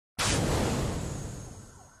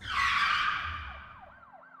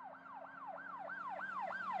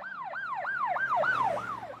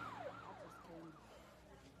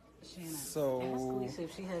So Let me see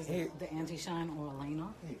if she has the anti-shine or Elena.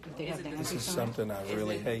 If they have the this anti-shine. is something I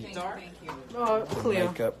really hate. Oh, The clear.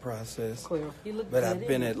 makeup process. Clear. You look But good I've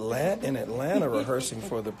been in Atlanta rehearsing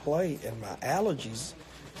for the play, and my allergies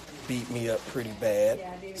beat me up pretty bad.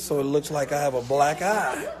 So it looks like I have a black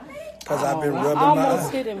eye because I've been rubbing I my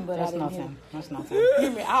almost eye. hit him, but That's I didn't hit nothing. him. That's nothing.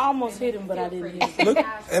 Hear me? I almost hit him, but I didn't hit him. Look,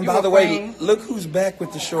 and by the way, look who's back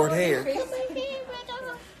with the short hair.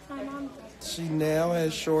 She now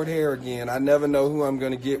has short hair again. I never know who I'm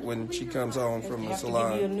going to get when she comes home from the Have to give you a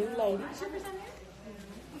salon. new lady.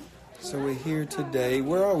 So we're here today.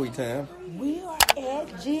 Where are we, Tam? We are at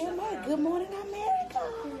GMA. Good morning, America.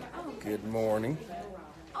 Good morning.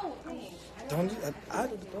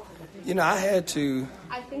 I had to,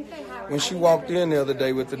 when she walked in the other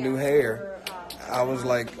day with the new hair, I was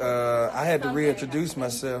like, I had to reintroduce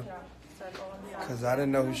myself because I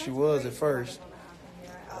didn't know who she was at first.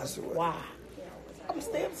 I said, Why? I'm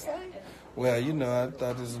still the same. well, I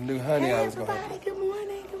thought it was a new honey Hey, I was going to everybody. have. Good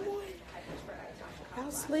morning. Good morning.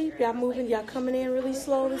 Y'all sleep? Y'all moving? Y'all coming in really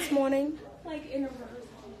slow this morning?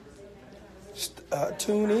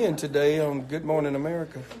 Tune in today on Good Morning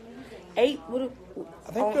America. 8.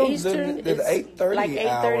 I think on those Eastern, did the 8:30 like 8:30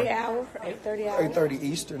 hour. hour. 8:30 hour. 8:30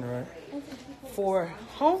 Eastern, right? For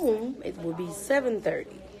home, it will be 7:30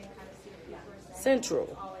 Central.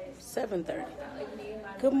 7:30.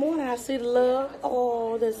 Good morning. I see the love.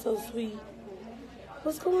 Oh, that's so sweet.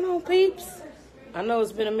 What's going on, peeps? I know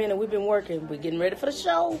it's been a minute. We've been working. We're getting ready for the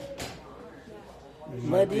show.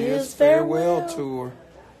 My dear's farewell tour.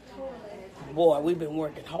 Boy, we've been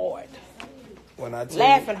working hard. When I tell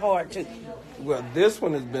Laughing hard, too. well, this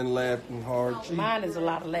one has been laughing hard. Mine is a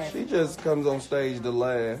lot of laughing. She just comes on stage to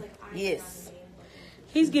laugh. Yes.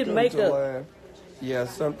 He's getting Comes to makeup. laugh. Yeah,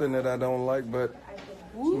 something that I don't like, but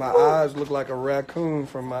my eyes look like a raccoon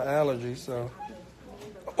from my allergy, so.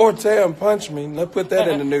 Or Tam punched me. Let's put that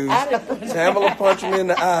in the news. Tamela punched me in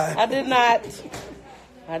the eye. I did not.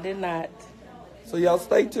 I did not. So y'all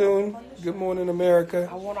stay tuned. Good morning, America.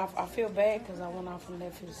 I feel bad because I went off from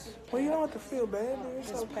Memphis. Well, you don't have to feel bad, man.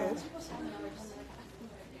 It's okay.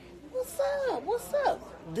 What's up? What's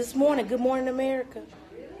up? This morning, Good Morning America.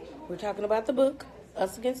 We're talking about the book,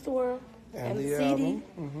 Us Against the World, And the the CD. album.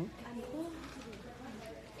 Mm-hmm.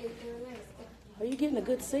 Are you getting a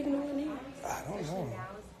good signal in here? I don't know.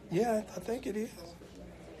 Yeah, I think it is.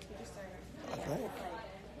 I think.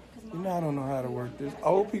 I don't know how to work this.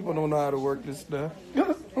 Old people don't know how to work this stuff.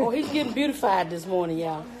 Oh, he's getting beautified this morning,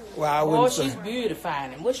 y'all. Well, I Oh, wouldn't say. she's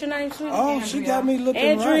beautifying him. What's your name, sweetie? Oh, she got me looking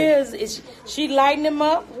Andrea right. is she lighting him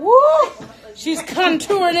up? Woo! She's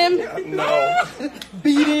contouring him. No.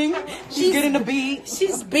 Beating. She's getting the beat.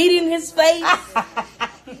 She's beating his face.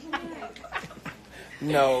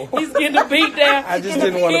 No. He's getting a beat down. I just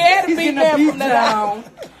didn't want He had to. a beat down from that eye.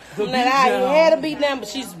 The From that eye. He had a beat down, but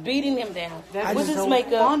she's beating him down. That What's is his so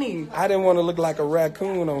makeup? funny. I didn't want to look like a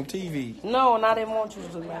raccoon on TV. No, and I didn't want you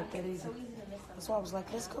to look like that either. That's why I was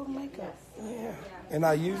like, let's go to makeup. Yeah. And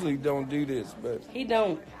I usually don't do this, but He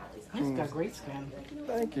don't. He's got great skin.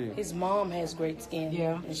 thank you. His mom has great skin.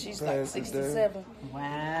 Yeah. And she's like Past the day. 67. Her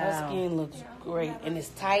Wow. skin looks great. And it's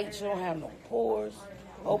tight. She don't have no pores,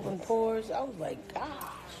 open pores. I was like, gosh.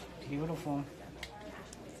 Beautiful.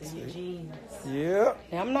 Jeans. Yeah.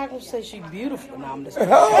 Now, I'm not going to say she's beautiful. Now, I'm just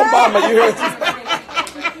Oh, Mama, you heard?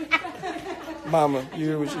 Mama, you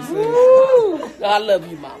hear what she said? Woo! I love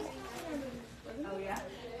you, Mama.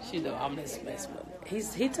 She know I'm just messing with him.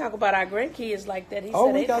 He talk about our grandkids like that. He Oh,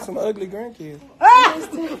 said we they got some ugly grandkids. Good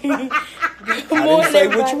I didn't morning, say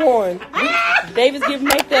which everybody. one. David's giving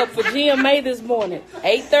makeup for GMA this morning.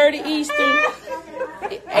 8:30 Eastern.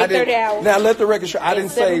 8:30 hours. Now let the record show. I It's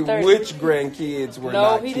didn't say 7:30. which grandkids were No,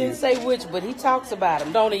 not he cute. didn't say which, but he talks about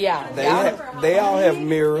them, don't he, y'all? They all have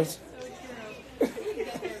mirrors.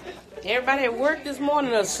 Everybody at work this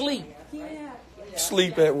morning or asleep?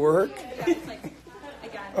 Sleep at work.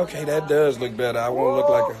 Okay, that does look better. I won't look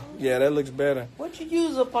like a. Yeah, that looks better. What you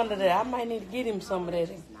use up under there? I might need to get him some of that.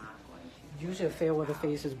 Use your Fairweather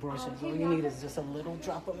Faces brushes. All you need is just a little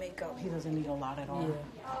drop of makeup. He doesn't need a lot at all.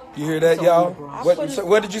 You hear that, y'all?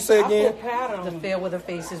 What did you say I again? put powder on The him. Fairweather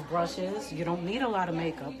Faces brushes, you don't need a lot of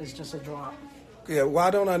makeup. It's just a drop. Yeah, why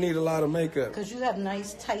don't I need a lot of makeup? Because you have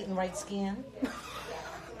nice, tight and right skin.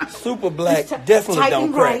 Super black definitely tight don't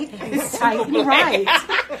and crack. right. It's tight and right.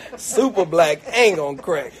 Super black ain't gonna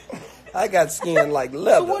crack. I got skin like So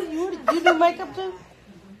leather. what do you do makeup too?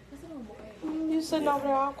 You sitting over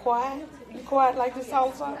there all quiet? You quiet like this all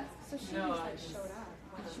the time?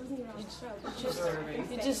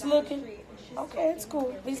 You just looking? Okay, it's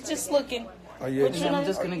cool. He's just looking. Are you And I'm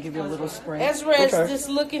just gonna give you a little spray. Ezra's Okay. just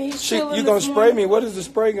looking. He's chilling. You gonna this spray morning. me? What is the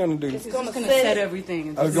spray gonna do? It's gonna Just gonna set set it. everything.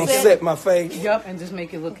 And I was just, gonna set my face. Yup, and just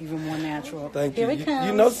make it look even more natural. Thank Here you. it You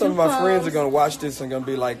comes. know some of my Super. friends are gonna watch this and gonna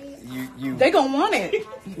be like, you. They gonna want it.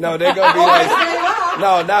 No, they're gonna be like,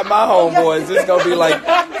 no, not my homeboys. It's gonna be like,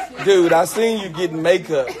 dude, I seen you getting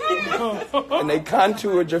makeup, and they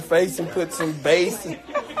contoured your face and put some base.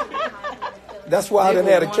 That's why I didn't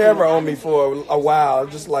have a camera on me for a while.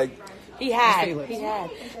 Just like, He had. Felix. He had.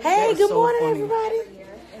 Hey, was good so morning, funny. everybody.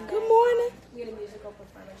 Good morning.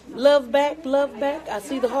 Love back, love back. I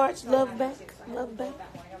see the hearts. Love back, love back.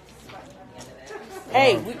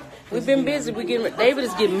 Hey, we've been busy. David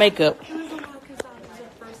is getting makeup.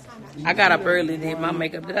 I got up early and did my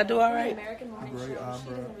makeup. Did I do all right? gray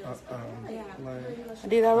I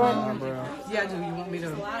did all right. Yeah, do you want me to?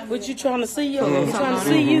 What you trying to see you? You trying to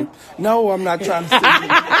see you? No, I'm not trying to see you.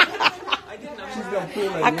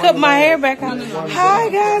 I cut my hair back. Hi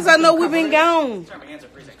guys, I know we've been gone.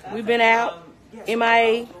 We've been out,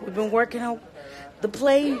 MIA. We've been working on the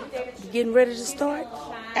play, getting ready to start.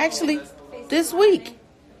 Actually, this week,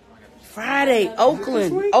 Friday,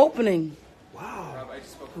 Oakland opening.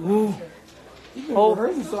 You've been Oh.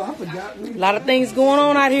 rehearsing, so I forgot. A lot of things going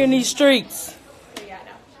on out here in these streets.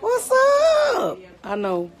 What's up? I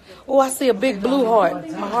know. Oh, I see a big blue heart.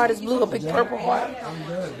 My heart is blue, a big purple heart.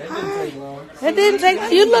 Hi. It didn't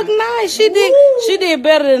take. You look nice. She did. She did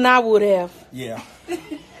better than I would have. Yeah.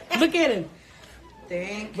 Look at him.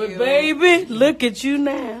 Thank But baby, look at you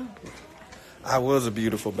now. I was a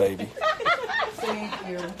beautiful baby. Thank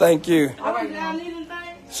you. Thank you. All right, now I need anything?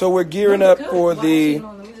 So we're gearing up for the.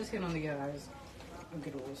 Let me just hit on the eyes. I'll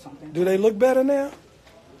get a little something. Do they look better now?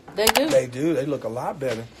 They do. They do. They look a lot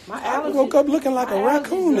better. My I allergies. woke up looking like a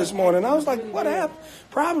raccoon this morning. I was like, what happened?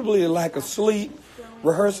 Probably a lack of sleep,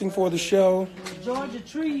 rehearsing for the show. Georgia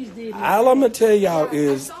trees did. All I'm going to tell y'all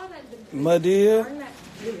is, my dear,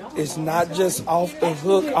 it's not just off the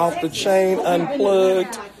hook, off the chain,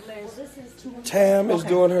 unplugged. Tam is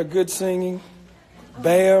doing her good singing.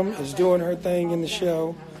 Bam is doing her thing in the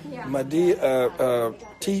show. My dear,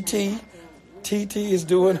 TT is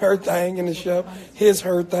doing her thing in the show.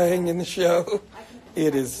 Her thing in the show.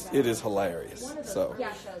 It is hilarious. So,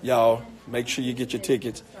 y'all, make sure you get your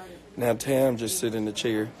tickets. Now, Tam just sit in the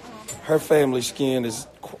chair. Her family skin is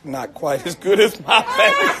not quite as good as my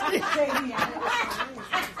family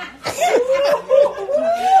skin.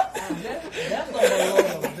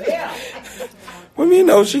 Well, you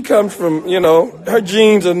know, she comes from, her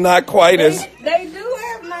genes are not quite as. They do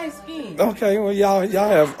have nice skin. Okay, well, y'all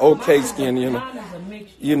have okay skin, Mine is a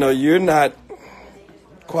mixture. You're not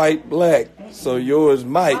quite black, so yours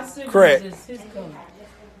My might siblings crack. is his color.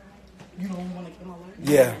 You don't want to come over?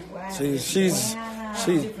 Yeah, she's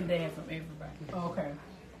Different dad from everybody. Okay.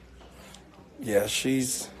 yeah,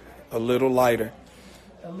 she's a little lighter,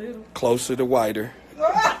 A little. closer to whiter.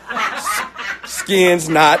 Skin's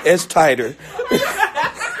not as tighter.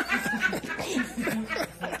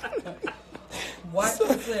 Watch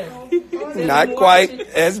yourself. Not quite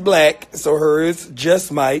as black, so hers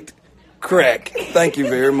just might crack. Thank you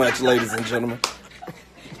very much, ladies and gentlemen.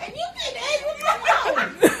 And you think, hey, what's going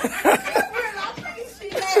on? She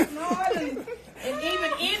laughing hard and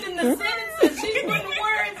even ending the sentences, she putting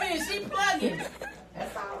words in, she plugging.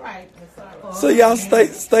 That's all right. That's all right. So y'all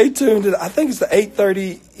stay tuned. I think it's the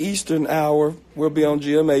 8:30 Eastern hour. We'll be on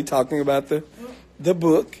GMA talking about the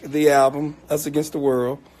book, the album, Us Against the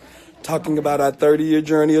World, talking about our 30-year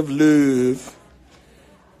journey of love.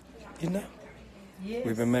 Yes.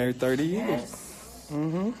 We've been married 30 years.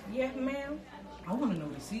 Yeah, ma'am. I want to know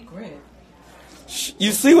the secret.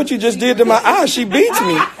 You see what you just did to my eye? She beats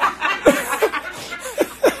me.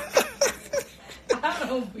 I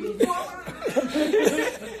don't be.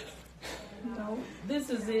 No, this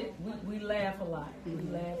is it. We laugh a lot. We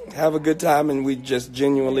laugh. Have a good time, and we just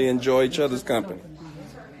genuinely enjoy each other's company.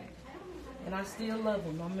 And I still love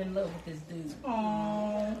him. I'm in love with this dude.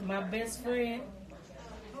 Oh, My best friend,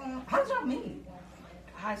 how'd y'all meet?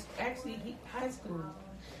 high school.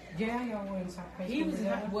 Yeah, y'all were in high school. He was in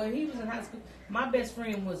high school. My best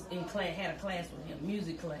friend was in class, had a class with him,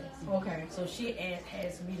 music class. Okay. So she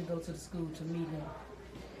asked me to go to the school to meet him.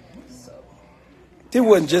 So It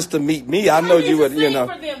wasn't just to meet me. I know you would, For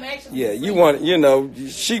them, actually, Yeah, to you sing.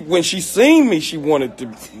 want, when she seen me, she wanted to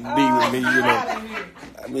be with me,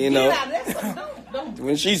 I mean, Don't.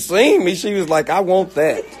 when she seen me, she was like, I want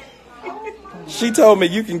that. She told me,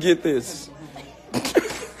 you can get this.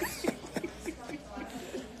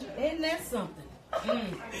 Isn't that something?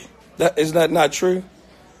 Is that not true?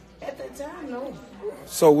 At the time, no.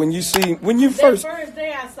 So when you That first, first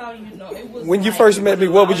day I saw you, no, it was when you like- first met me,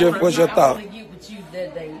 what was your I thought? wanna give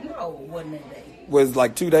Was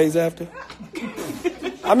like 2 days after?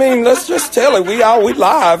 I mean, let's just tell it. We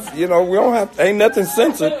live. You know, we don't have, ain't nothing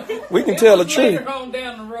censored. We can tell the truth. Later on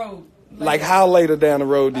down the road. Like how later down the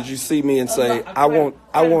road did you see me and say, I want.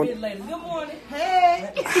 Good morning.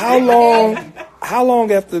 Hey. How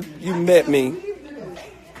long after you met me?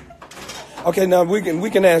 Okay, now we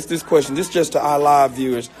can ask this question. This is just to our live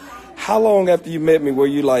viewers. How long after you met me were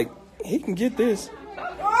you like, he can get this?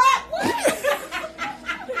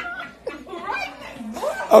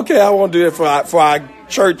 Okay, I won't do it for our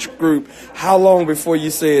church group. How long before you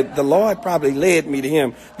said, the Lord probably led me to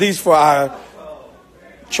him? These for our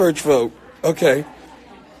church folk. Okay.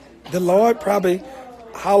 The Lord probably,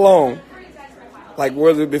 how long? Like,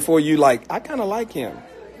 was it before you like, I kind of like him?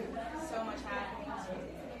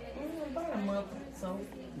 About a month or so.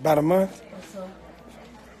 About a month?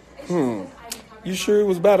 You sure it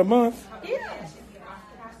was about a month? Yeah.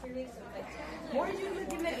 Why are you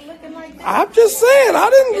looking like that? I'm just saying, I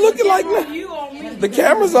didn't look like that. You on me. The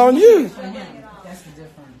camera's on you. For him, that's the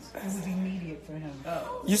difference. It was immediate for him.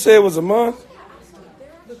 You said it was a month?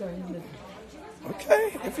 Look how he looking.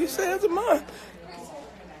 Okay, if you say it's a month.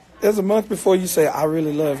 There's a month before you say, I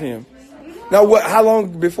really love him. Now, how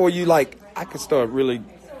long before you like, I could start really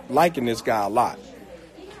liking this guy a lot?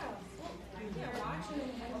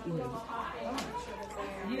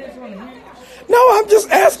 You just want to hear it? No, I'm just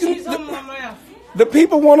asking. She's on my mouth. The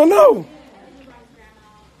people want to know.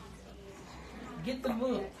 Get the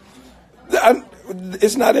book.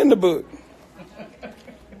 It's not in the book.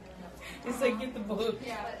 It say get the book.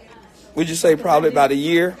 Would you say probably about a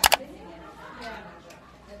year?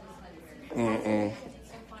 Probably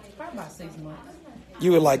about 6 months.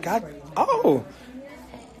 You were like, oh,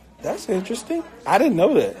 that's interesting. I didn't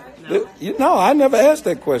know that. No, I never asked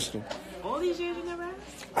that question. All these years you never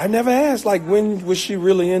asked? I never asked, like, when was she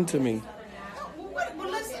really into me? Well,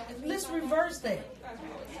 let's reverse that.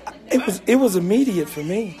 It was immediate for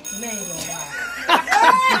me. Man,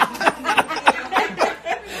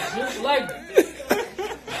 just like it.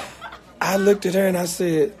 I looked at her and I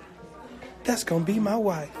said, that's going to be my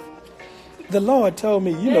wife. The Lord told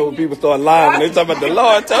me, you know when people start lying when they talk about the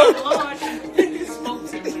Lord told me.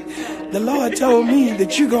 The Lord told me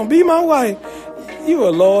that you're going to be my wife. You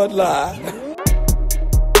a Lord lie.